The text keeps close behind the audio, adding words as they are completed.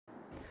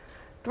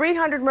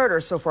300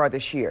 murders so far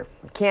this year.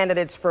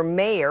 Candidates for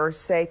mayor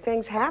say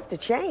things have to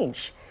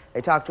change. They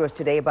talked to us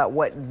today about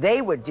what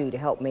they would do to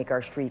help make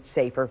our streets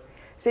safer.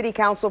 City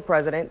Council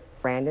President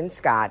Brandon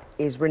Scott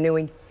is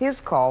renewing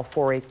his call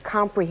for a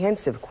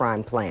comprehensive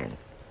crime plan.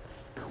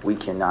 We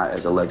cannot,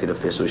 as elected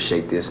officials,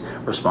 shake this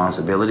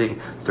responsibility.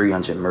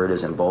 300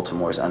 murders in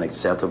Baltimore is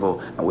unacceptable,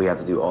 and we have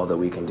to do all that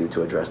we can do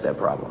to address that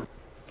problem.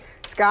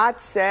 Scott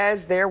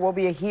says there will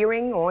be a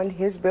hearing on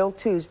his bill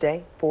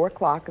Tuesday, 4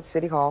 o'clock at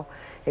City Hall.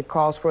 It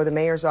calls for the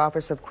Mayor's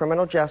Office of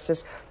Criminal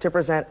Justice to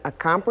present a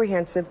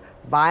comprehensive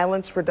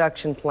violence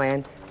reduction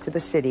plan to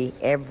the city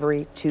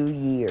every 2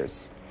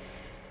 years.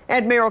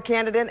 And mayoral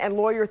candidate and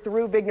lawyer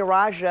Thiru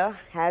Vignarajah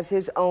has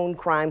his own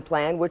crime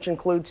plan, which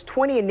includes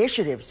 20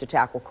 initiatives to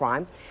tackle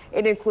crime.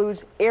 It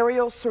includes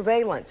aerial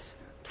surveillance,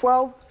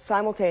 12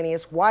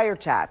 simultaneous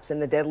wiretaps in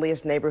the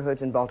deadliest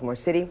neighborhoods in Baltimore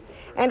City,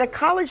 and a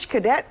college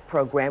cadet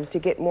program to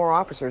get more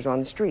officers on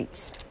the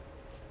streets.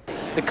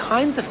 The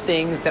kinds of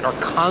things that are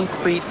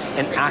concrete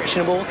and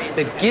actionable,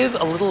 that give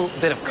a little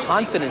bit of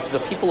confidence to the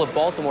people of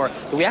Baltimore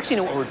that we actually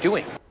know what we're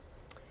doing.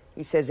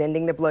 He says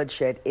ending the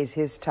bloodshed is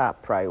his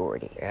top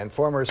priority. And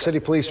former city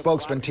police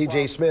spokesman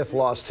T.J. Smith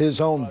lost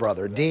his own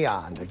brother,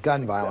 Dion, to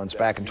gun violence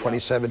back in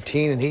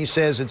 2017. And he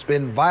says it's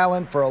been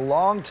violent for a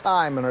long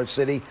time in our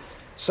city.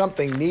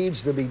 Something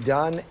needs to be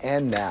done,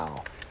 and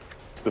now.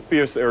 It's the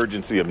fierce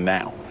urgency of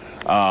now.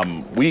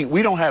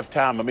 We don't have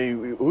time. I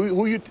mean,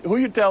 who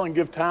you telling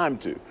give time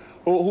to?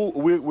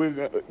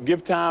 We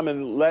give time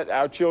and let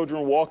our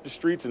children walk the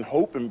streets and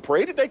hope and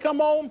pray that they come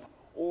home?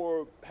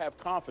 Or have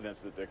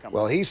confidence that they're coming.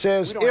 Well, he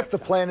says if the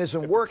plan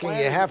isn't working,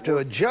 you have to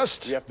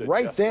adjust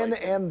right then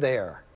and there.